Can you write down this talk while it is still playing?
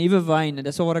Nuwe wyn, en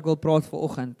dis waar ek wil praat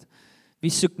vanoggend.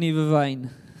 Wie soek nuwe wyn?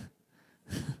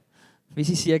 Wie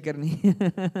is seker nie?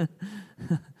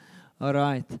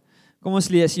 Alright. Kom ons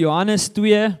lees Johannes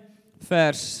 2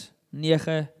 vers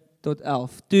 9 tot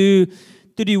 11. Toe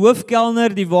die hoofkelner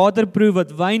die water proe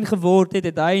wat wyn geword het,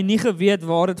 het hy nie geweet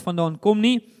waar dit vandaan kom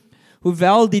nie.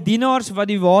 Hoewel die dienaars wat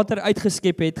die water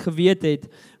uitgeskep het, geweet het,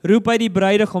 roep hy die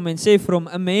bruidegom en sê vir hom,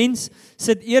 'n mens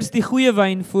sit eers die goeie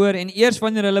wyn voor en eers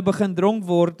wanneer hulle begin dronk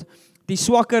word,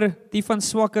 die van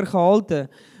swakker gehalte.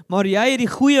 Maar jy het die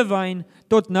goeie wyn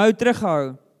tot nou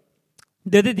teruggehou.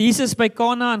 Dit het Jesus by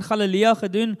Kana in Galilea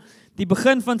gedoen, die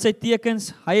begin van sy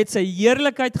tekens. Hy het sy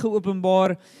heerlikheid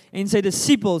geopenbaar en sy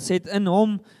disippels het in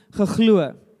hom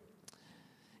geglo.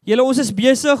 Julle, ons is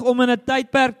besig om in 'n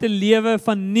tydperk te lewe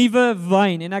van nuwe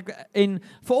wyn en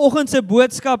vanoggend se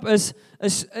boodskap is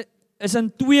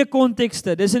in twee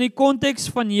kontekste. Dis in die konteks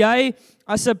van jy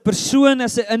as 'n persoon,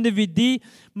 as 'n individu,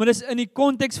 maar dis in die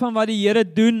konteks van wat die Here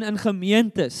doen in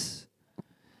gemeentes.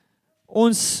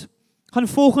 Ons gaan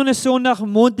volgende Sondag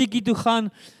Montetjie toe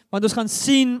gaan, want ons gaan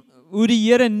sien hoe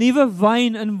die Here nuwe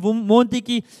wyn in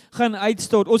Montetjie gaan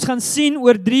uitstort. Ons gaan sien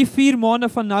oor 3-4 maande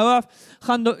van nou af,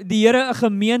 gaan die Here 'n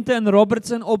gemeente in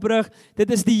Robertson oprig.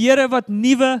 Dit is die Here wat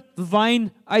nuwe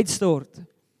wyn uitstort.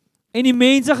 En die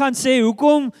mense gaan sê,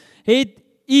 hoekom het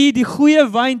u die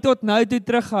goeie wyn tot nou toe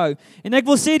teruggehou? En ek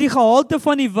wil sê, die gehalte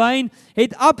van die wyn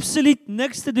het absoluut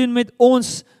niks te doen met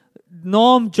ons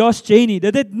naam Josh Jenny.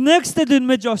 Dit het niks te doen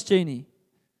met Josh Jenny.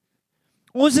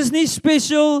 Ons is nie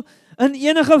special in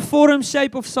enige vorm,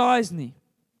 shape of size nie.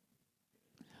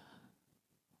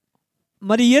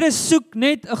 Maar die Here soek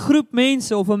net 'n groep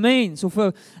mense of 'n mens of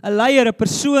 'n leier, 'n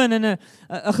persoon en 'n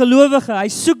gelowige. Hy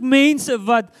soek mense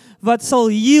wat sal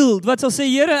yield, wat sal sê,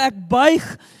 Here, ek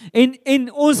buig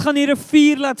en ons gaan die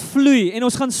rivier laat vloei en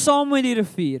ons gaan saam met die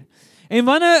rivier. En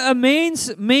wanneer 'n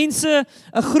mense,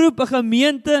 'n groep, 'n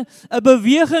gemeente, 'n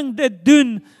beweging dit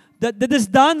doen, dit is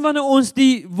dan wanneer ons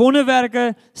die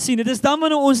wonderwerke sien. Dit is dan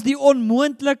wanneer ons die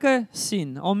onmoontlike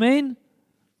sien. Amen.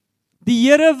 Die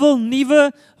Here wil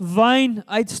nuwe wyn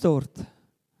uitstort.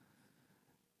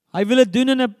 Hy wil dit doen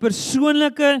in 'n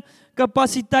persoonlike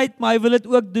kapasiteit, maar hy wil dit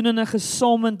ook doen in 'n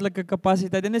gesamentlike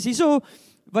kapasiteit. En dis hierso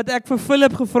wat ek vir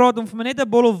Philip gevra het om vir my net 'n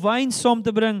bottel wyn saam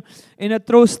te bring en 'n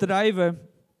tros druiwe.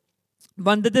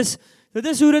 Want dit is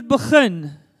hoe dit begin.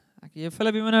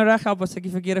 Philip, jy moet nou reg help as ek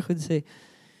die verkeerde goed sê.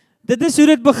 Dit is hoe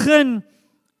dit begin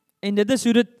en dit is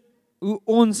hoe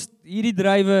ons hierdie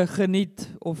druiwe geniet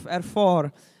of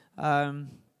ervaar.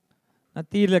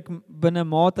 Natuurlik binne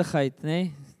matigheid, nê?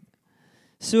 Nee?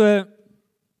 So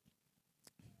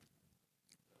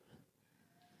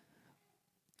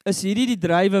is hierdie die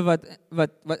druiwe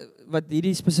wat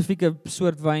hierdie spesifieke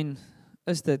soort wyn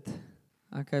is dit?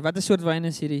 Okay, wat 'n soort wyn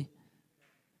is hierdie?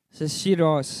 Dis 'n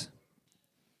Shiraz.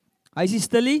 Hy is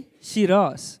stillie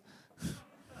Shiraz.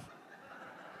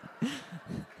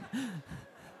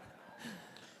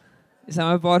 Is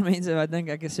daar 'n paar mense wat dink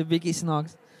ek is so bietjie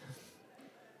snaaks.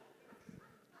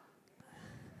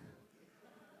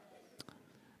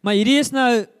 Maar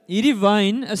hierdie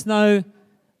wyn is nou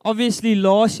obviously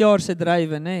laas jaar se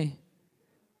druiwe, nê? Nee?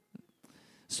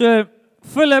 So,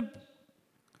 Philip,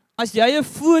 as jy 'n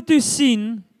foto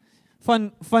sien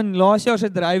van laas jaar se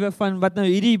druiwe van wat nou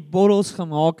hierdie bottels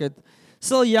gemaak het,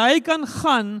 sal jy kan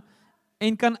gaan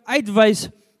en kan uitwys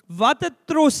watter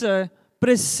trosse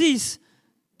presies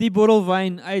die bottel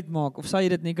wyn uitmaak, of sal jy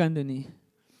dit nie kan doen nie?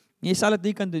 Jy sal dit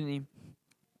nie kan doen nie.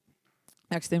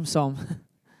 Ek stem saam.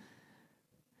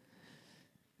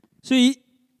 So,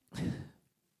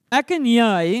 ek en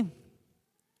jy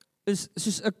is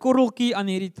soos 'n korreltjie aan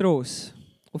hierdie tros.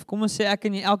 Of kom ons sê ek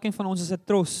en jy, elkeen van ons is 'n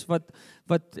tros wat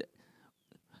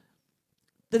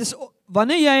dit is,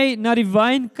 wanneer jy na die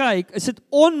wyn kyk, is dit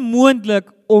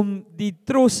onmoontlik om die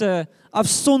trosse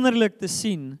afsonderlik te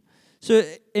sien. So,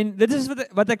 en dit is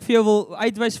wat ek vir jou wil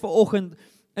uitwys vanoggend,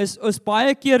 is ons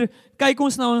baie keer kyk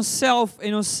ons na onsself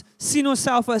en ons sien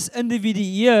onsself as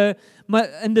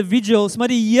individuals, maar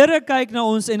die Here kyk na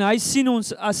ons en hy sien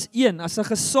ons as een, as 'n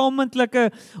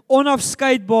gesamentlike,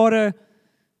 onafskeidbare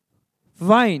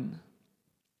wyn.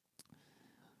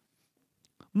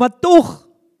 Maar tog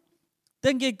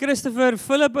dink jy, Christopher,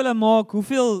 Philip hulle maak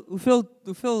hoeveel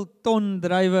ton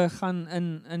druiwe gaan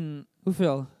in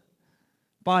hoeveel?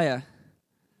 Baie.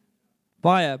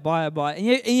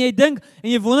 En jy dink en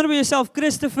jy wonder by jouself,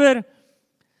 Christopher,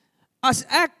 as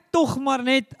ek tog maar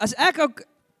net, as ek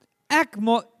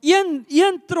maak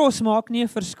een tros maak nie 'n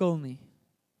verskil nie.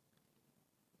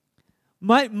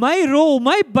 My rol,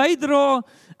 my bydrae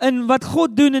in wat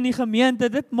God doen in die gemeente,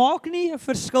 dit maak nie 'n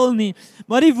verskil nie.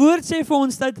 Maar die woord sê vir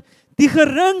ons dat Die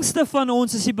geringste van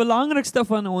ons is die belangrikste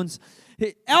van ons.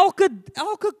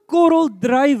 Elke korrel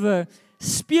druiwe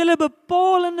speel 'n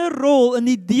bepalende rol in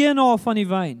die DNA van die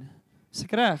wyn. Is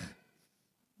ek reg?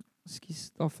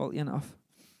 Ekskuus, daar val een af.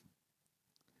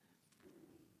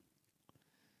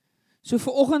 So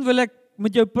vanoggend wil ek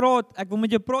met jou praat, ek wil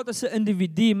met jou praat as 'n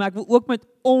individu, maar ek wil ook met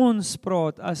ons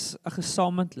praat as 'n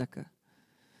gesamentlike.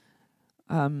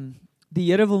 Die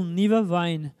Here wil nuwe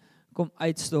wyn kom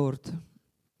uitstort.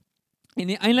 En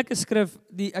die eintlike skrif,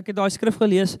 ek het daai skrif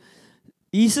gelees,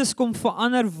 Jesus kom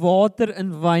verander water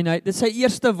in wyn. Dit is sy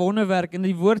eerste wonderwerk en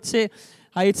die woord sê,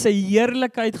 hy het sy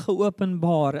heerlikheid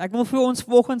geopenbaar. Ek wil vir ons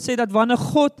vanoggend sê dat wanneer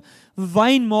God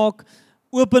wyn maak,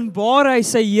 openbaar hy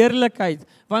sy heerlikheid.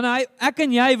 Wanneer ek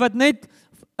en jy wat net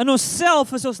in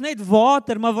onsself is ons net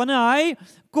water, maar wanneer hy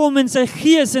kom in sy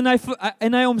gees en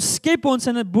hy omskep ons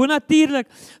en bonatuurlik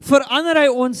verander hy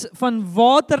ons van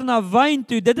water na wyn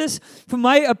toe. Dit is vir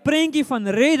my 'n prentjie van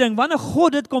redding. Wanneer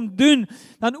God dit kom doen,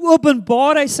 dan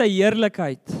openbaar hy sy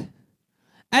heerlikheid.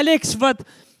 Alex wat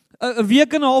 'n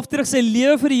week en 'n half terug sy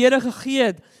lewe vir die Here gegee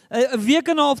het. 'n week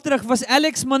en 'n half terug was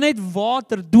Alex maar net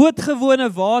water, doodgewone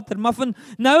water, maar van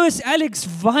nou is Alex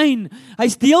wyn.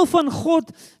 Hy's deel van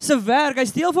God se werk,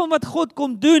 hy's deel van wat God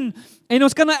kom doen. En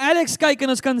ons kan na Alex kyk en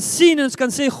ons kan sien en ons kan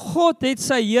sê God het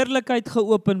sy heerlikheid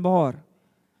geopenbaar.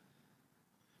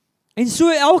 En so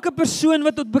elke persoon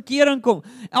wat tot bekering kom,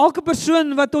 elke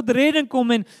persoon wat tot redding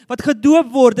kom en wat gedoop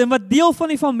word en wat deel van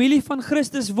die familie van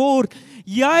Christus word,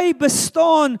 jy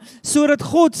bestaan sodat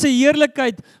God se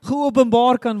heerlikheid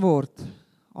geopenbaar kan word.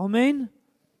 Amen.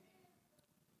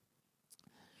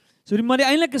 Maar die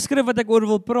eintlike skrif wat ek oor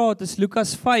wil praat is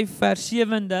Lukas 5 vers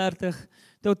 37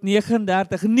 tot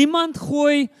 39. Niemand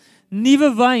gooi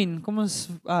nuwe wyn. Kom ons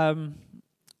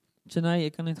Janai,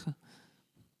 ek kan net gaan.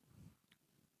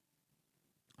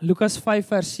 Lukas 5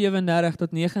 vers 37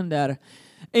 tot 39.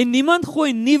 En niemand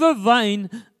gooi nuwe wyn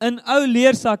in ou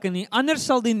leersakke nie, anders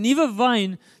sal die nuwe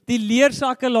wyn die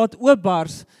leersakke laat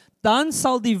oopbars, dan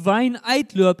sal die wyn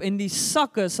uitloop en die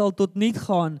sakke sal tot niet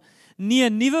gaan. Nee,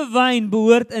 nuwe wyn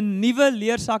behoort in nuwe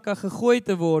leersakke gegooi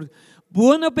te word.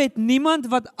 Boonop het niemand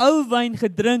wat ou wyn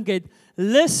gedrink het,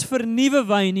 lus vir nuwe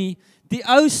wyn nie, die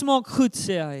ou smaak goed,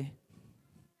 sê hy.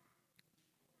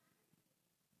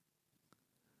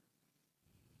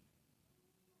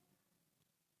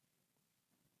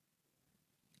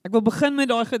 Ek wil begin met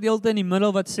daai gedeelte in die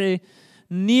middel wat sê,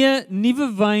 nee, nuwe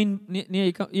wyn,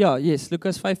 nee,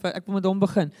 Lukas 5, ek wil met hom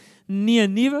begin. Nee,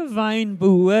 nuwe wyn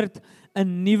behoort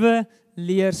in nuwe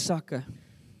leersakke.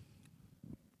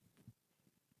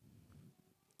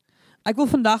 Ek wil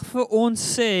vandag vir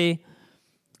ons sê,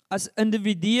 as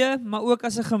individue, maar ook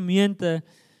as 'n gemeente,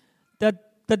 dat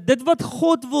dit wat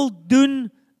God wil doen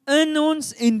in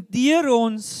ons en deur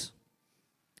ons,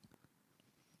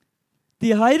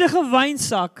 die huidige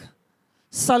wynsak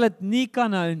sal dit nie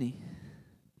kan hou nie.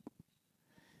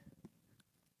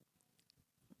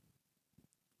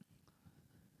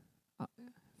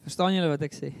 Verstaan julle wat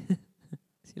ek sê?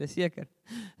 Is julle seker?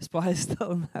 Is baie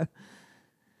stil nou.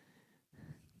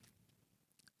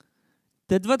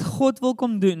 Dit wat God wil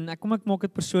kom doen, ek maak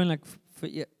dit persoonlik vir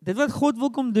jy. Dit wat God wil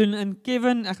kom doen in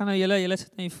Kevin, ek gaan nou julle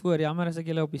sit nou hier voor, jammer as ek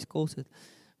julle op die skool sit.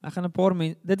 Ek gaan 'n paar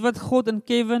mense, dit wat God in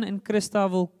Kevin en Christa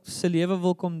se lewe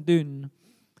wil kom doen,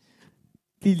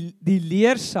 die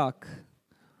leersak,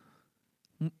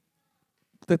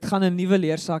 dit gaan 'n nuwe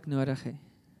leersak nodig hê.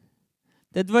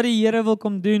 Dit wat die Here wil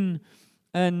kom doen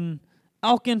in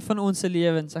elkeen van ons se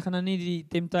lewens, ek gaan nou nie die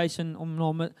temptation om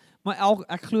name, maar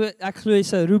ek glo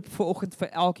hy's 'n roep vanoggend vir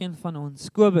elkeen van ons.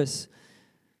 Kobus,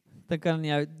 dit kan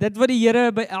nie, dit wat die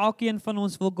Here by elkeen van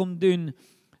ons wil kom doen,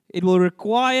 it will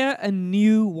require a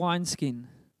new wineskin.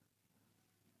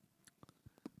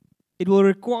 It will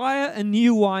require a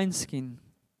new wineskin.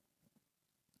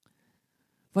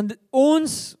 Want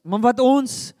ons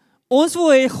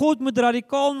wil hê God moet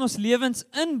radikaal in ons lewens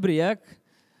inbreek,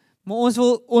 maar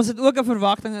ons het ook 'n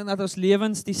verwagting dat ons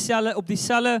lewens op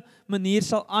dieselfde manier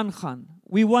sal aangaan.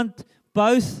 We want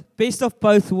best of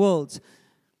both worlds.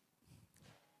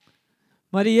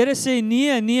 Maar die Here sê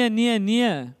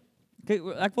nee.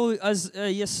 Ek wil as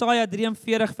Jesaja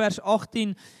 43 vers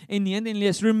 18 en 19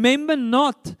 lees. Remember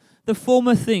not the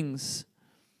former things,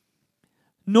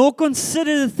 nor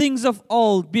consider the things of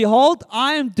old. Behold,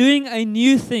 I am doing a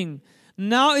new thing.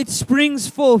 Now it springs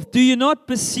forth. Do you not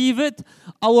perceive it?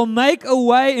 I will make a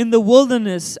way in the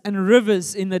wilderness and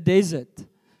rivers in the desert.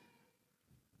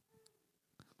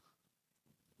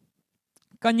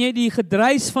 Kan jy die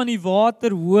gedruis van die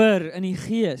water hoor in die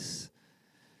gees?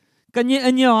 Kan jy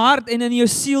in jou hart en in jou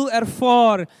siel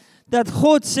ervaar dat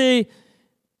God sê,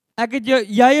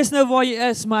 jy is nou waar jy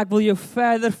is, maar ek wil jou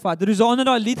verder vat. Rosanne het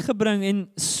daai lied gebring en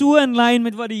so in lyn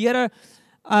met wat die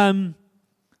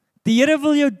Here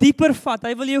wil jou dieper vat,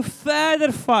 hy wil jou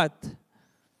verder vat.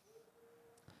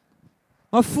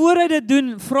 Maar voor hy dit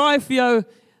doen, vra hy vir jou,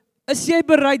 is jy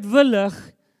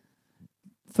bereidwillig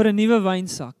vir 'n nuwe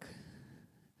wynsak?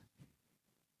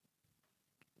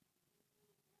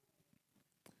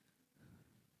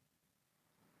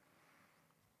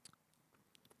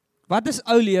 Wat is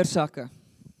ou leersakke?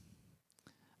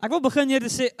 Ek wil begin hier te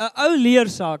sê, 'n ou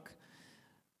leersak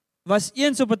was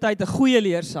eens op 'n tyd 'n goeie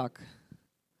leersak.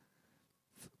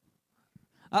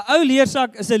 'n Ou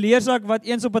leersak is 'n leersak wat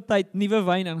eens op 'n tyd nuwe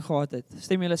wyn ingehaat het.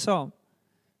 Stem julle saam?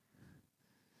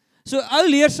 So ou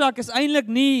leersak is eintlik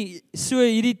nie so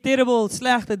hierdie terrible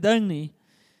slegte ding nie.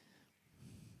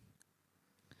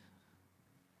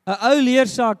 'n Ou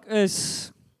leersak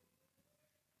is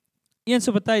eens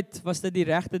op 'n tyd was dit die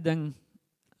regte ding.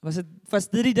 Was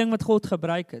dit die ding wat God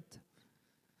gebruik het?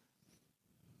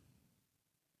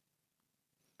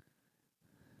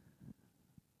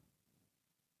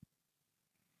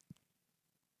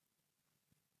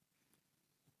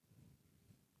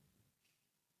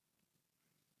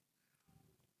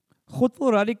 God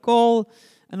wil radikaal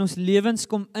in ons lewens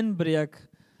kom inbreek,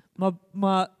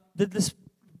 maar dit is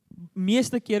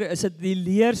meeste kere is dit die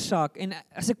leersak. En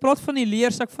as ek praat van die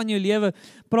leersak van jou lewe,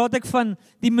 praat ek van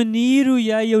die manier hoe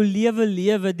jy jou lewe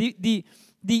lewe,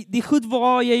 die goed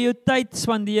waar jy jou tyd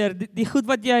spandeer, die goed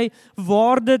wat jy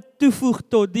waarde toevoeg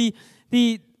tot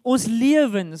ons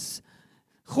lewens.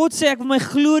 God sê ek wil my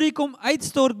glorie kom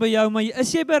uitstort by jou, maar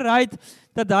is jy bereid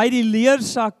dat hy die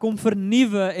leersak kom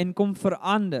vernuwe en kom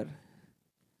verander?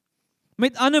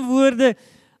 Met ander woorde,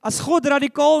 as God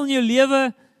radikaal in jou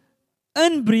lewe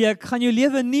inbreek, gaan jou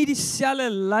lewe nie dieselfde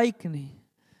lyk nie.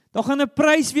 Daar gaan 'n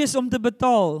prys wees om te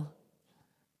betaal.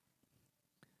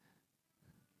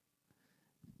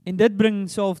 En dit bring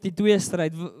self die twee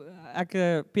stryd.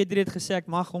 Pieter het gesê ek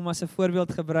mag hom as 'n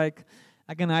voorbeeld gebruik.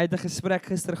 Ek en hy het 'n gesprek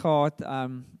gister gehad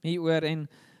hieroor en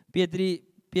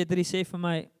Pieter sê vir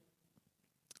my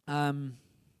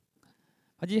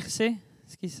wat het jy gesê?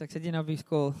 Ekskuus, ek sit hier nou op die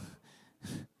skool.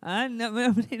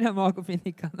 Nou maak op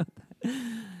nie kan.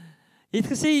 Jy het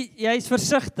gesê, jy is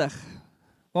versigtig.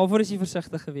 Waarvoor is jy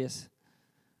versigtig gewees?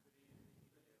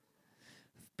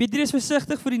 Pieter is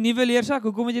versigtig vir die nuwe leersak.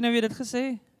 Hoekom het jy nou weer dit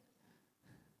gesê?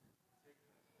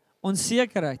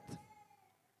 Onsekerheid.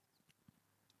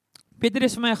 Pieter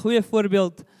is vir my 'n goeie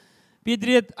voorbeeld. Pieter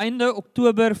het einde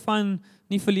Oktober van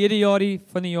nie verlede jaar,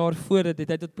 van die jaar voor dit, het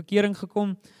hy tot bekering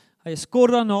gekom. Hy is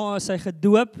kort daarna as hy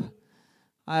gedoop.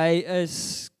 Hy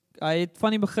het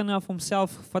van die begin af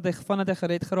homself, vandat hy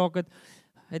gered geraak het,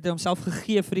 het hy homself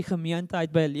gegee vir die gemeente, hy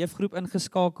het by 'n leefgroep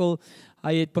ingeskakel,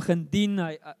 hy het begin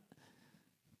dien,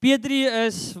 Petrie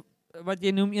is, wat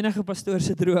jy noem, enige pastoor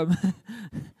se droom.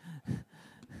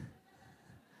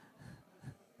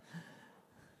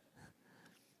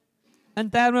 In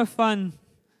terme van,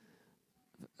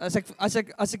 as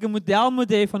ek 'n model moet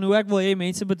hê van hoe ek wil hê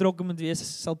mense betrokke moet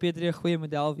wees, sal Petrie 'n goeie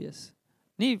model wees.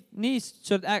 Nie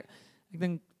sodat ek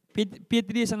dink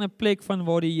Petrie is aan 'n plek van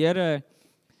waar die Here,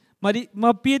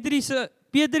 maar Petrie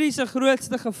se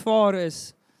grootste gevaar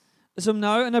is om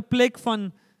nou in 'n plek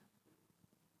van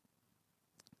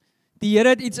die Here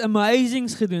het iets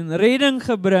amazings gedoen, redding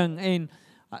gebring en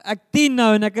ek dien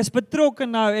nou en ek is betrokke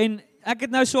nou en ek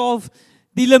het nou so half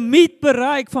die limiet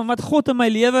bereik van wat God in my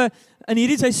lewe in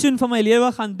hierdie seisoen van my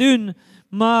lewe gaan doen,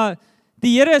 maar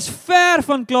die Here is ver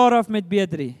van klaar af met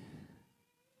Petrie.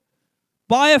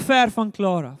 Baie ver van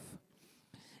klaar af.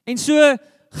 En so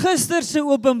gister se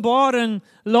openbaring,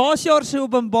 laas jaar se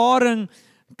openbaring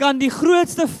kan die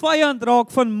grootste vyand raak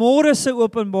van môre se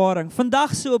openbaring,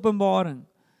 vandag se openbaring.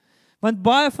 Want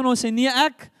baie van ons sê nee,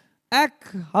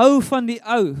 ek hou van die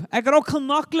ou. Ek raak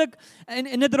gemaklik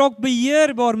en dit raak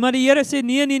beheerbaar, maar die Here sê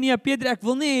nee Petrie, ek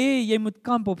wil nie hê jy moet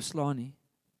kamp opslaan nie.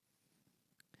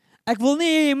 Ek wil nie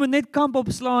hê jy moet net kamp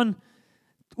opslaan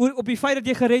op die feit dat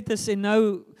jy gered is en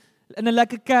nou in 'n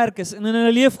lekker kerk is en in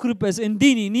 'n leefgroep is en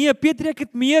dien nie. Nee, Petrie, ek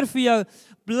het meer vir jou.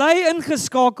 Bly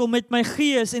ingeskakel met my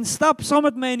gees en stap saam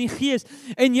met my in die gees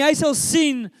en jy sal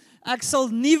sien, ek sal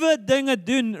nuwe dinge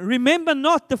doen. Remember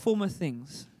not the former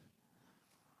things.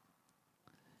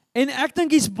 En ek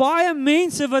dink hier's baie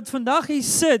mense wat vandag hier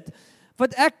sit,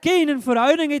 wat ek ken en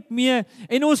verhouding het mee,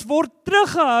 en ons word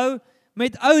teruggehou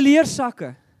met ou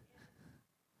leersakke.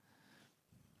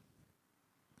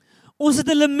 Ons het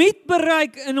 'n limiet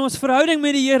bereik in ons verhouding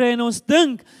met die Here en ons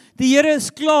dink, die Here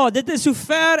is klaar, dit is hoe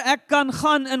ver ek kan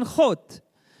gaan in God.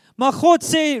 Maar God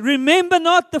sê, remember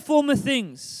not the former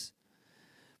things.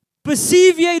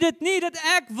 Besef jy dit nie, dat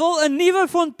ek wil 'n nuwe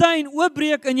fontein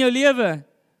oopbreek in jou lewe?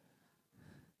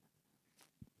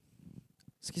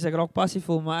 Ekskuus, ek raak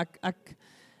passievol, maar ek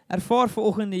ervaar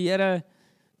vanoggend die Here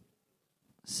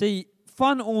sê,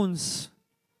 van ons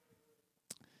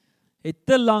het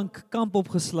te lank kamp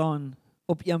opgeslaan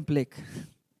op een plek.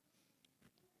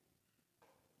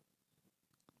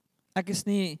 Ek is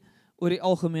nie oor die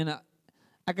algemene,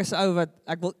 ek is 'n ou wat,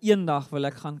 ek wil eendag wil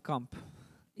ek gaan kamp.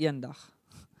 Eendag.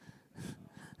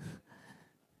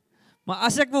 Maar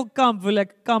as ek wil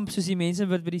ek kamp soos die mense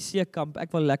wat by die see kamp,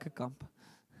 ek wil lekker kamp.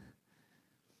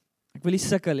 Ek wil nie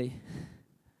sukkel nie.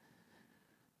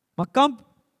 Maar kamp,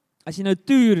 as jy nou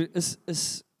toer,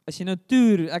 as jy nou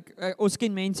toer, ons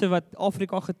ken mense wat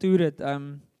Afrika getoer het,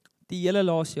 die hele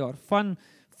laas jaar, van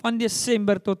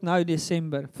Desember tot nou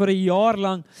Desember, vir 'n jaar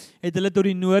lang het hulle tot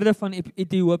die noorde van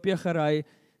Ethiopië gery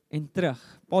en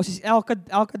terug. Basies elke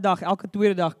dag, elke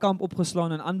tweede dag kamp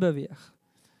opgeslaan en aanbeweeg.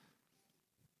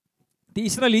 Die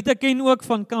Israeliete ken ook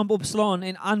van kamp opslaan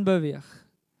en aanbeweeg.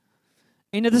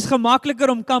 En dit is gemakliker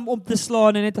om kamp op te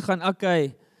slaan en net te gaan,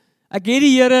 okay, ek het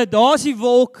die Here, daar's die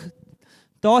wolk,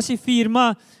 daar's die vuur,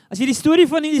 maar as jy die storie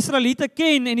van die Israeliete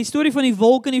ken en die storie van die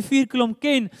wolk en die vuurkolom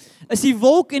ken, is die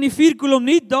wolk en die vuurkolom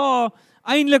nie daar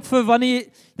eintlik vir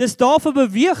wanneer, dis daar vir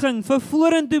beweging, vir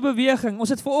vorentoe beweging. Ons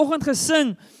het vanoggend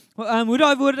gesing, hoe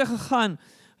daai woorde gegaan,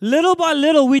 little by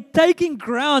little, we're taking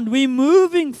ground, we're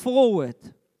moving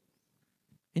forward.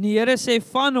 En die Here sê,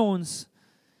 van ons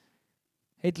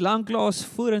het lanklaas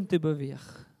vorentoe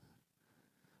beweeg.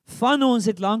 Van ons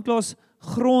het lanklaas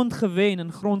grond gewen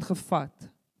en grond gevat.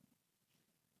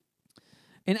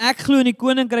 En ek glo in die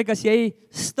koninkryk, as jy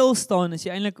stil staan, is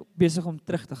jy eintlik besig om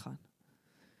terug te gaan.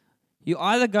 You're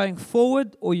either going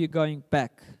forward or you're going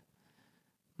back.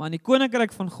 Maar in die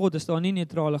koninkryk van God is daar nie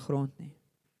neutrale grond nie.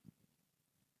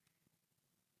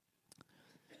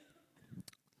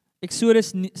 Eksodus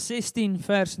 16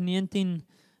 vers 19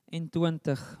 en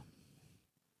 20.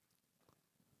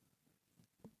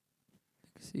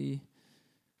 Ek sien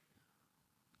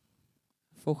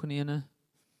volgende ene.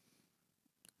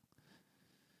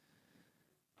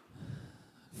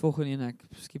 Volgende ene, ek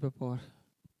skiep 'n paar.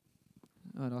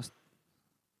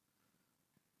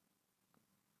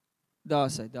 Daar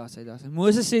is hy.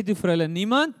 Moses sê toe vir hulle,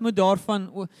 niemand moet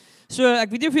daarvan, so ek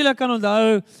weet nie of julle kan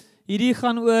onthou, hierdie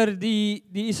gaan oor die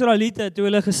Israeliete, toe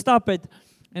hulle gestap het,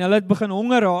 en hulle het begin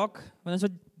honger raak, want dit is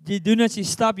wat jy doen as jy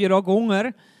stap, jy raak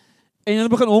honger, en hulle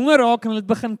begin honger raak, en hulle het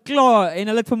begin kla, en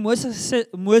hulle het vir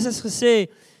Moses gesê,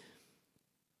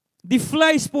 die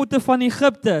vleispotte van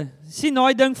Egipte, sien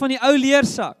daai ding van die ou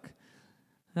leersak,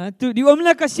 die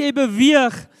oomblik as jy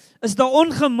beweeg, is daar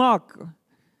ongemak,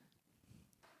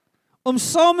 om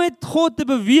saam met God te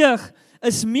beweeg,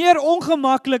 is meer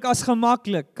ongemaklik as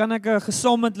gemaklik. Kan ek 'n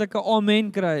gesamentlike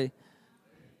amen kry?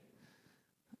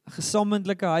 'n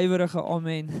Gesamentlike huiwerige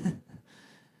amen.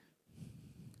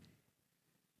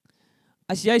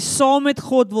 As jy saam met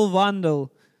God wil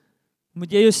wandel,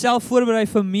 moet jy jouself voorberei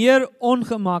vir meer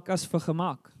ongemak as vir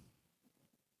gemak.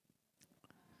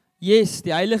 Yes,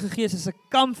 die Heilige Gees is 'n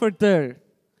comforter,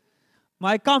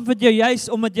 maar hy comfort jou juis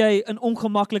omdat jy in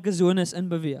ongemaklike zones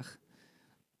inbeweeg.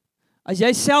 As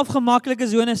jy self gemaklike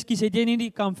zones kies, het jy nie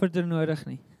die comforter nodig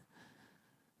nie.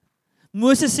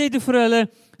 Moses sê toe vir hulle,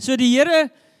 so die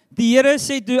Here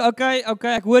sê toe, okay,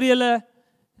 ek hoor julle,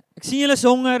 ek sien julle is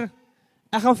honger,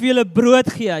 ek gaan vir julle brood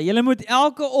gee. Julle moet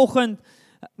elke oggend,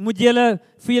 moet julle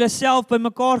vir julleself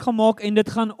bymekaar gemaak en dit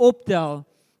gaan optel.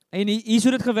 En hier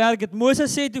so dit gewerk het.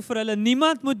 Moses sê toe vir hulle,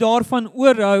 niemand moet daarvan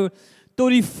oorhou tot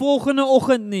die volgende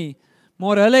oggend nie.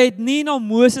 Maar hulle het nie na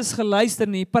Moses geluister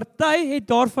nie. Party het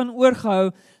daarvan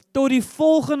oorgehou tot die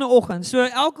volgende oggend. So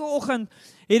elke oggend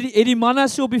het die manne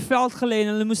so op die veld gelê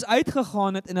en hulle moes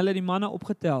uitgegaan het en hulle die manne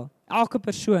opgetel. Elke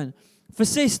persoon vir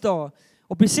 6 dae.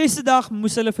 Op die 6de dag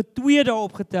moes hulle vir 2 dae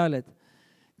opgetel het.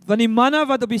 Want die manne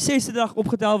wat op die 6de dag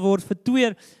opgetel word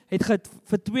het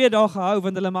vir 2 dae gehou,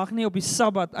 want hulle mag nie op die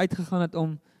Sabbat uitgegaan het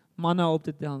om manne op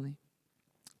te tel nie.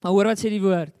 Maar hoor wat sê die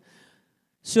woord.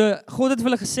 So, God het vir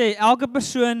hulle gesê, elke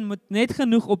persoon moet net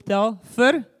genoeg optel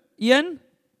vir 1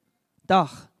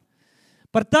 dag.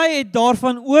 Party het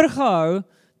daarvan oorgehou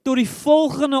tot die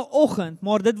volgende oggend,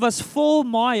 maar dit was vol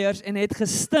maaiers en het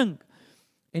gestink.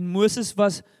 En Moses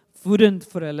was woedend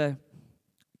vir hulle.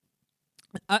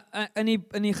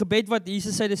 In die gebed wat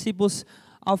Jesus sy disippels,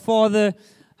 our Father,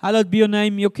 hallowed be your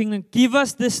name, your kingdom, give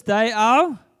us this day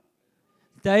our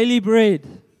daily bread.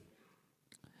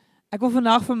 Ek wil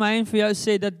vandag vir my en vir jou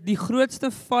sê, dat die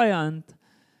grootste vyand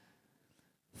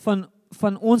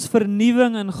van ons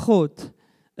vernuwing in God,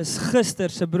 is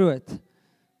gister se brood.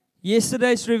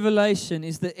 Yesterday's revelation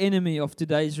is the enemy of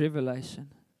today's revelation.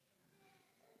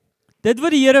 Dit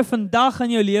wat die Here vandag in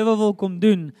jou lewe wil kom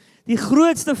doen, die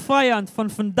grootste vyand van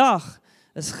vandag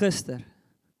is gister.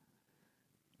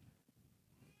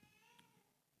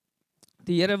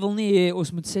 Die Here wil nie hê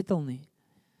ons moet settle nie.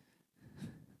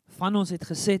 Van ons het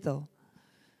gesettle.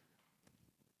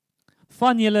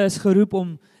 Van julle is geroep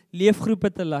om leefgroepe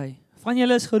te lei. Van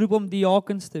julle is geroep om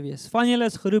diakens te wees. Van julle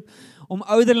is geroep om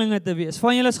ouderlinge te wees.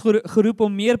 Van julle is geroep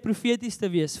om meer profeties te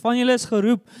wees. Van julle is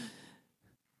geroep,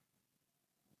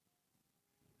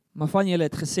 maar van julle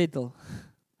het gesettle.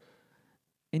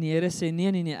 En die Here sê,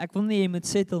 nee, ek wil nie jy moet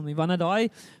settle nie. Wanneer daai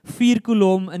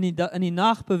vuurkolom in die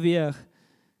nag beweeg,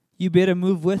 you better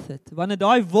move with it. Wanneer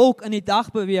daai wolk in die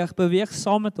dag beweeg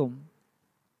saam met hom.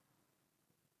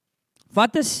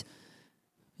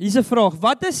 Hier's 'n vraag,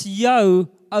 wat is jou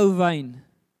ou wyn?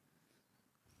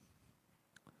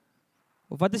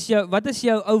 Of wat is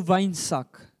jou ou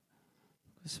wynsak?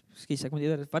 Ekskuus, ek moet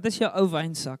eerder, wat is jou ou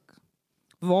wynsak?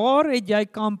 Waar het jy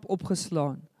kamp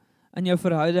opgeslaan in jou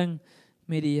verhouding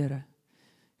met die Here?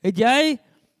 Het jy,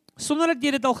 sonder dat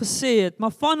jy dit al gesê het,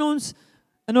 maar van ons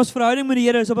in ons verhouding met die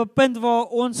Here is op 'n punt waar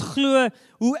ons glo,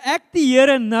 hoe ek die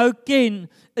Here nou ken,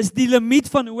 is die limiet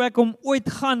van hoe ek hom ooit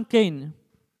gaan ken.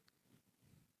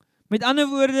 Met ander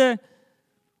woorde,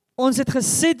 ons het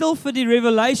gesettle vir die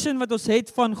revelation wat ons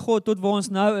het van God tot waar ons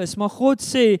nou is, maar God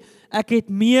sê, ek het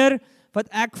meer wat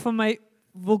ek van my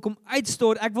wil kom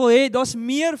uitstort, ek wil hê, daar's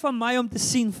meer van my om te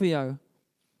sien vir jou.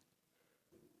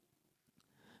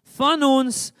 Van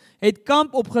ons het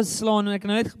kamp opgeslaan, en ek het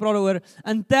nou net gepraat oor,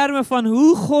 in terme van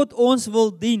hoe God ons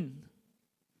wil dien.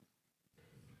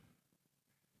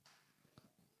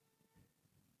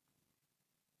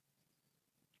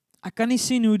 Ek kan nie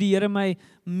sien hoe die Here my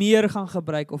meer gaan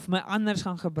gebruik, of my anders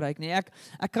gaan gebruik nie.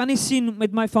 Ek kan nie sien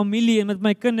met my familie en met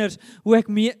my kinders, hoe ek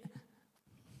meer...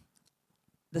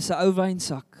 Dis 'n ou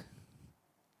wynsak.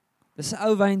 Dis 'n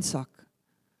ou wynsak.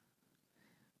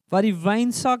 Wat die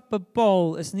wynsak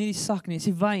bepaal, is nie die sak nie, is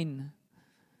die wyn.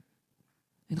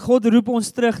 En God roep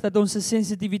ons terug, dat ons 'n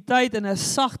sensitiwiteit en 'n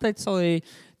sagtheid sal hê,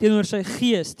 teenoor sy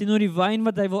gees, teenoor die wyn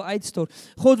wat hy wil uitstort.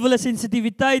 God wil 'n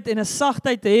sensitiwiteit en 'n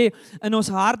sagtheid hê, in ons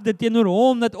harte teenoor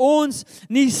hom, dat ons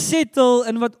nie settle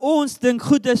in wat ons dink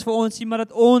goed is vir ons nie, maar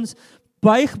dat ons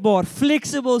buigbaar,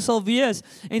 flexible sal wees,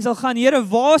 en sal gaan, Here,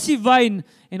 waar is die wyn?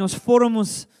 En ons vorm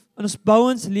ons, en ons bou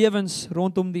ons lewens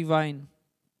rondom die wyn.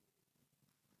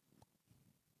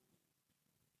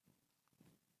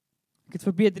 Ek het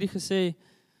vir Petrie gesê,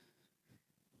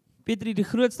 Petrie, die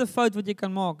grootste fout wat jy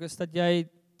kan maak, is dat jy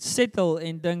settle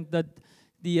en dink dat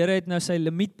die Here het nou sy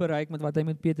limiet bereik met wat hy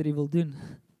met Petrie wil doen.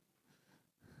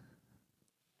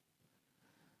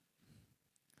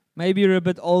 Maybe you're a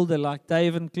bit older, like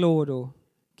Dave and Claude, or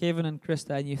Kevin and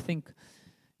Krista, and you think,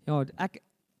 ja,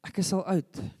 ek is al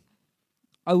oud.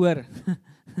 Ouer.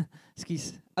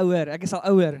 Ekskuus, ouer. Ek is al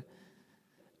ouer.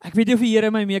 Ek weet nie of die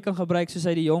Here my mee kan gebruik soos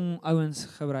hy die jong ouens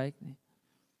gebruik nie.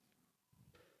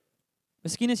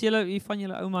 Miskien is julle van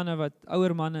julle ou manne wat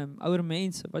ouer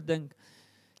mense wat dink,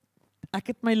 ek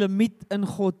het my limiet in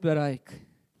God bereik.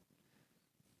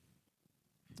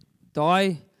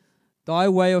 Daai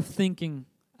way of thinking,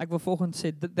 ek wil volgens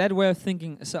sê, that way of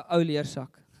thinking is 'n ou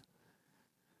leersak.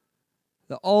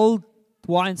 The old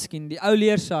wineskin, die ou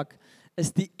leersak,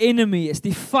 is die enemy, is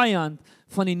die vyand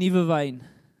van die nuwe wyn.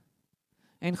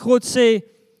 En God sê,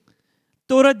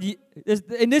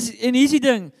 en hier is die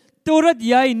ding, totdat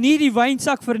jy nie die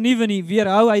wynsak vernuwe nie,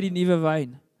 weerhou hy die nuwe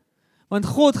wyn. Want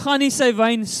God gaan nie sy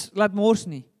wyn laat mors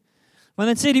nie. Want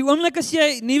dit sê, die oomblik as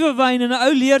jy nuwe wyn in 'n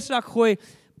ou leersak gooi,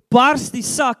 bars die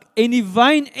sak, en die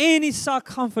wyn en die sak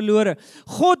gaan verlore.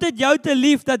 God het jou te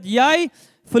lief, dat jy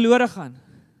verlore gaan.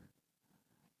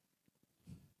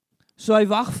 So hy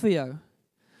wag vir jou.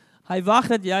 Hy wag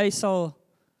dat jy sal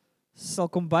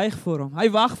kom buig voor hom. Hy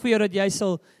wag vir jou dat jy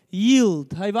sal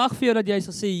yield. Hy wag vir jou dat jy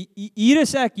sal sê, hier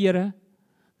is ek, Here.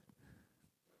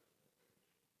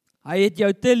 Hy het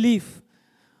jou te lief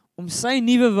om sy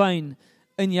nuwe wyn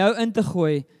in jou in te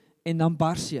gooi, en dan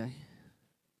bars jy.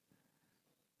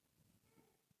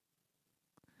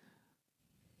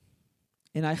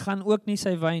 En hy gaan ook nie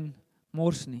sy wyn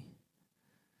mors nie.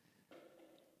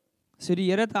 So die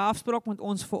Here het 'n afspraak met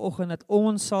ons vanoggend, dat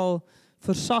ons sal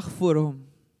versag voor hom.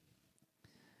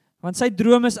 Want sy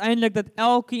droom is eintlik dat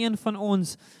elkeen van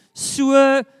ons so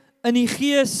in die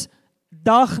gees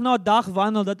dag na dag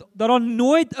wandel, dat daar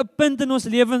nooit 'n punt in ons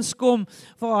lewens kom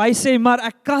waar hy sê, maar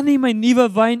ek kan nie my nuwe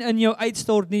wyn in jou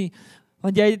uitstort nie,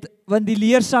 want die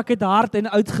leersak het hard en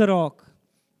oud geraak.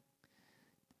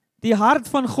 Die hart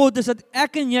van God is dat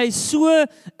ek en jy so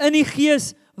in die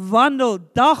gees wandel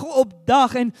dag op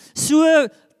dag en so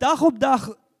dag op dag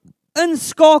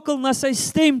inskakel na sy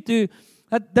stem toe,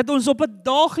 dat ons op 'n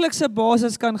daaglikse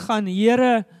basis kan gaan,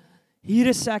 Here, hier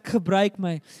is ek, gebruik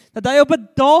my. Dat hy op 'n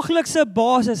daaglikse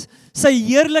basis sy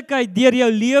heerlikheid deur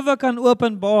jou lewe kan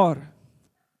openbaar.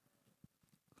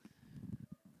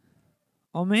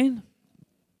 Amen.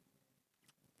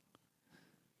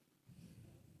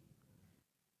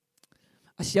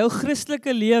 As jou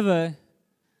Christelike lewe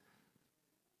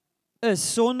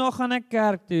is, Sondag gaan ek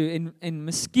kerk toe en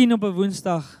miskien op 'n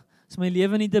Woensdag, as my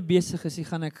lewe nie te besig is,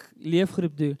 gaan ek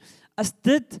leefgroep doen. As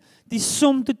dit die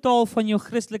som totaal van jou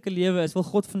Christelike lewe is, wil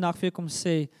God vandag vir jou kom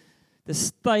sê,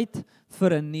 dis tyd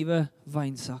vir 'n nuwe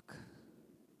wynsak.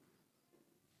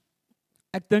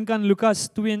 Ek dink aan Lukas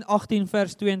 18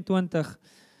 vers 22.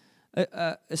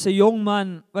 Is 'n jong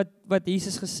man wat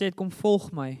Jesus gesê het, kom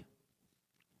volg my.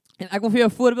 En ek wil vir jou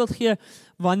 'n voorbeeld gee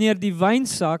wanneer die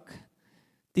wynsak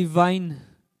die wyn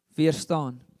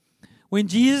weerstaan. When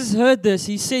Jesus heard this,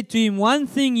 he said to him, one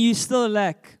thing you still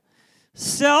lack.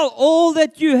 Sell all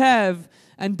that you have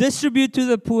and distribute to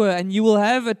the poor and you will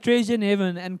have a treasure in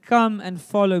heaven and come and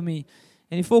follow me.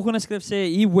 En die volgende skrif sê,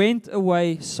 he went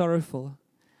away sorrowful.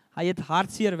 Hy het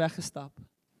hartseer weggestap.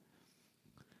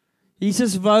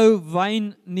 Jesus wou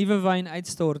nuwe wyn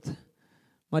uitstort,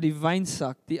 maar die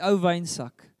wynsak, die ou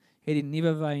wynsak, het die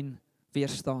nuwe wyn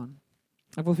weerstaan.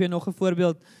 Ek wil vir jou nog 'n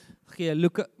voorbeeld gee,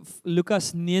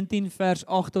 Lukas 19 vers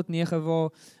 8 tot 9,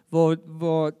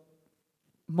 waar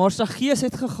Marsagees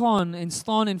het gegaan en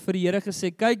staan en vir die Here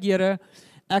gesê, kyk Here,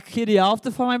 ek gee die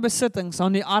helfte van my besittings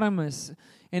aan die armes,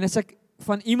 en as ek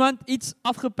van iemand iets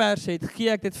afgepers het, gee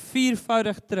ek dit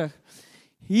 4voudig terug.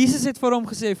 Jesus het vir hom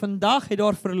gesê, vandag het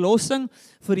daar verlossing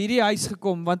vir hierdie huis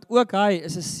gekom, want ook hy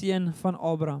is 'n seun van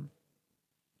Abraham.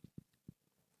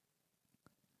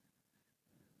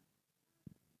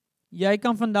 Jy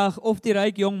kan vandag of die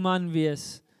ryk jong man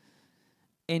wees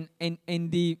en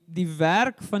die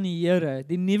werk van die Here,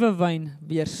 die nuwe wyn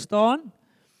weerstaan,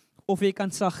 of jy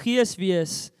kan Saggeus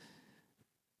wees,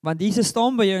 want Jesus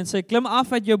staan by jou en sê, klim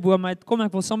af uit jou boom uit, kom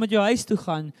ek wil saam met jou huis toe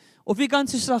gaan, of jy kan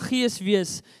so Saggeus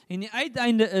wees, en die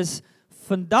uiteinde is,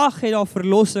 vandag het daar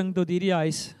verlossing tot hierdie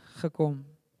huis gekom.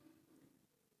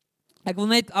 Ek wil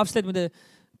net afsluit met 'n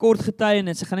kort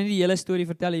getuienis, ek gaan nie die hele storie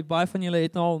vertel nie, baie van julle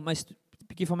het nou al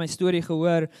bietjie van my storie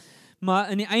gehoor,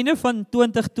 maar in die einde van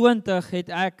 2020 het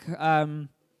ek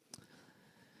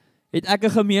 'n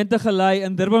gemeente gelei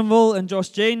in Durbanville, in Josh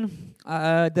Jane,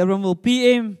 Durbanville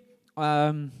PM,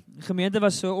 gemeente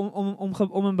was so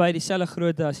om en by dieselfde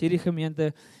grootte as hierdie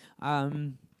gemeente,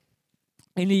 en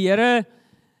die Here,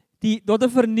 tot 'n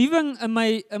vernuwing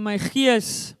in my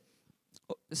gees,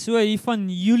 so hier van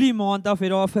Julie maand af, het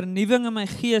daar 'n vernuwing in my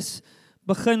gees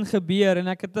begin gebeur, en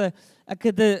ek het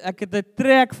 'n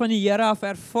trek van die Here af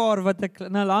ervaar, wat ek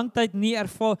in 'n lang tyd nie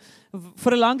ervaar,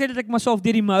 vir 'n lang tyd het ek myself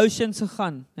deur die emotions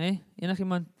gegaan,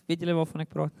 enigiemand, weet julle waarvan ek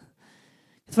praat?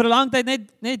 Vir 'n lang tyd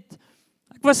net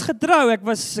ek was getrou,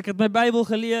 ek het my Bybel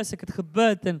gelees, ek het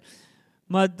gebid,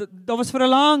 maar daar was vir 'n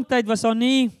lang tyd, was daar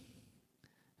nie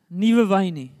nuwe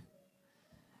wyn nie.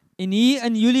 En hier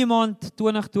in Julie maand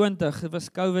 2020, het was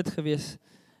COVID gewees,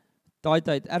 daai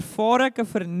tyd, ervaar ek 'n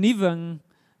vernuwing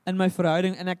in my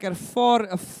verhouding, en ek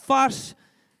ervaar 'n vars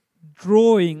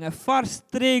drawing, 'n vars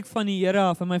trek van die Here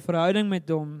af in my verhouding met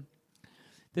hom.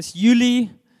 Dis Julie,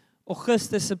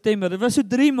 Augustus, September, dit was so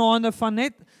 3 maande van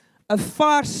net 'n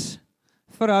vars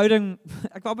verhouding,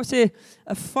 ek wil sê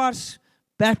 'n vars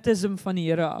baptism van die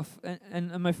Here af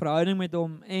in my verhouding met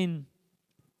hom,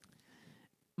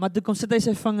 maar toe kom sit hy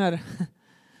sy vinger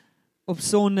op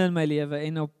sonde in my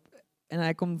lewe, en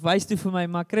hy kom wys toe vir my,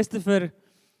 maar Christopher,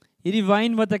 hierdie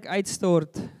wyn wat ek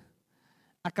uitstort,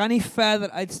 ek kan nie verder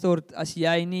uitstort as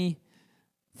jy nie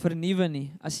vernuwe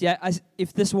nie.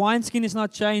 If this wineskin is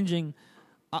not changing,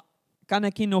 kan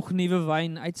ek nie nog nuwe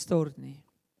wyn uitstort nie.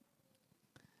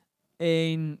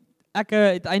 En ek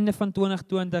het einde van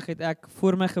 2020 het ek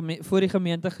voor die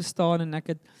gemeente gestaan, en ek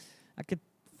het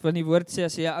van die woord sê,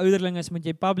 as jy 'n ouderling is, moet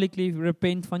jy publicly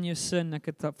repent van jou sin. Ek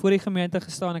het voor die gemeente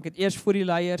gestaan, ek het eers voor die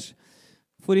leiers,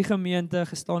 voor die gemeente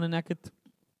gestaan, en ek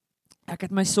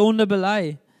het my sonde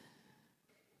bely.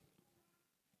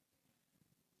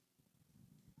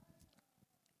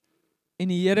 En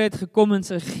die Here het gekom in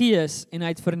sy gees, en hy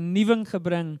het vernuwing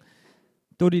gebring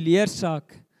tot die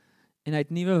leersak, en hy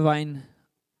het nuwe wyn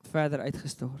verder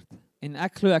uitgestort. En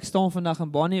ek glo, ek staan vandag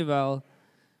in Bonnievale,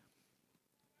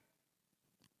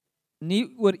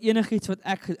 nie oor enigiets wat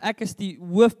ek is die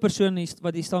hoofpersoon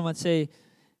wat hier staan, wat sê,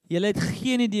 julle het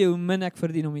geen idee hoe min ek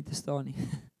verdien om hier te staan nie.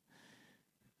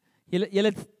 Julle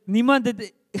het, niemand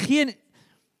het geen,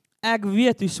 ek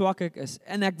weet hoe swak ek is,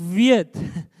 en ek weet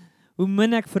hoe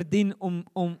min ek verdien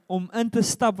om in te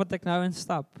stap wat ek nou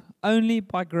instap. Only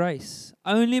by grace.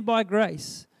 Only by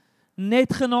grace.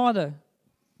 Net genade.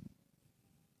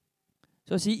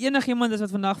 So as jy enigiemand is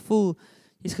wat vandag voel,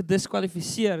 jy's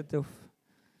gediskwalifiseerd of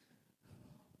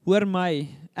hoor my,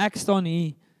 ek staan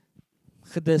hier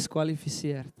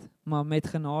gediskwalifiseerd, maar met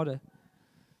genade.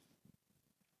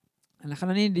 En ek gaan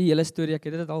nou nie die hele storie, ek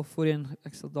het dit al voorheen,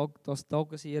 ek sal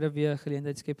dalk as die Here weer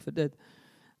geleentheid skep vir dit.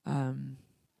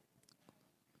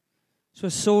 So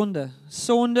sonde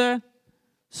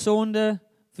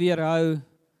weerhou.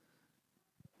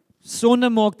 Sonde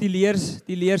maak die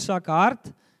leersak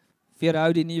hard,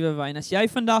 weerhou die nuwe wyn. As jy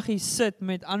vandag hier sit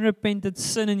met unrepented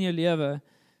sin in jou lewe,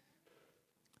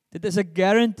 dit is 'n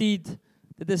guaranteed,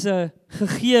 dit is 'n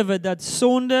gegewe dat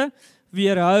sonde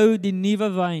weerhou die nuwe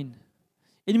wyn.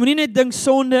 En jy moenie net dink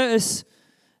sonde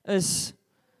is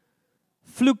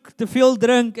vloek, te veel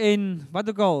drink en wat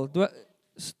ook al.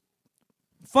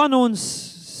 Van ons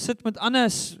sit met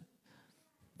anders,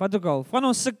 wat ook al. Van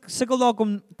ons sukkel dalk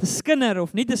om te skinder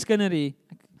of nie te skinder nie.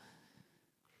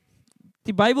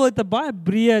 Die Bybel het 'n baie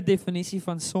breë definisie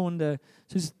van sonde.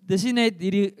 Soos dis nie net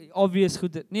hierdie obvious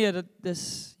goed. Nee, dit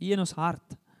is hier in ons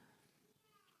hart.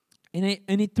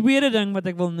 En die tweede ding wat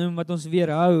ek wil noem wat ons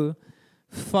weerhou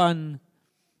van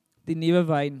die nuwe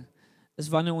wyn is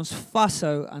wanneer ons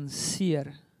vashou aan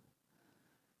seer.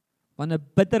 Wanneer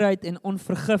bitterheid en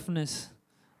onvergifnis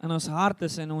in ons hart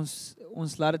is en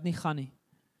ons laat dit nie gaan nie.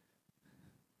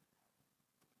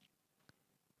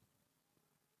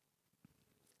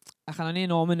 Ek gaan nou nie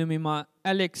name noem nie, maar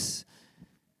Alex,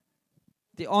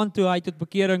 die aand toe hy tot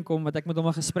bekering kom, wat ek met hom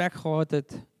 'n gesprek gehad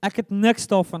het, ek het niks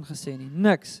daarvan gesê nie,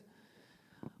 niks.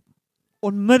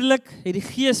 Onmiddellik het die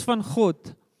Gees van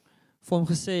God vir hom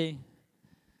gesê,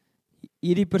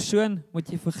 hierdie persoon moet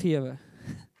jy vergewe.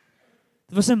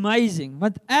 Dit was amazing,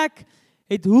 want ek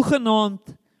het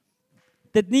hoegenaamd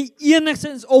dit nie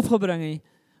enigstens opgebring nie.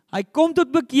 Hy kom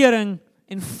tot bekering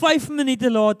en 5 minute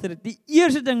later, die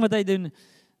eerste ding wat hy doen,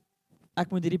 ek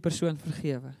moet hierdie persoon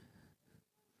vergewe.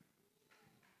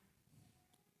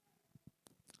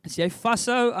 As jy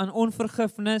vashou aan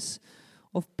onvergifnis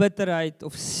of bitterheid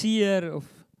of seer of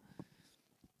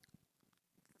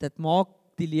dit maak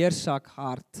die leersak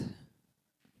hard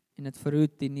en dit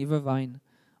verhoed die nuwe wyn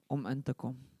om in te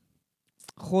kom.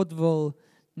 God wil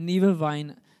nuwe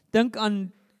wyn. Dink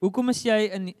aan hoekom is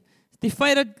jy in die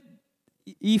feit dat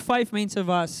hier 5 mense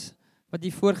was wat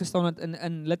hier voorgestaan het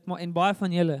in lidmaat en baie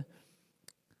van julle.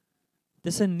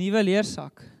 Dis 'n nuwe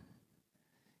leersak.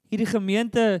 Hierdie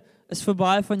gemeente is vir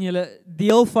baie van julle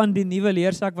deel van die nuwe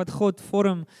leersak wat God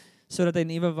vorm sodat hy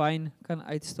nuwe wyn kan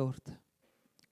uitstort.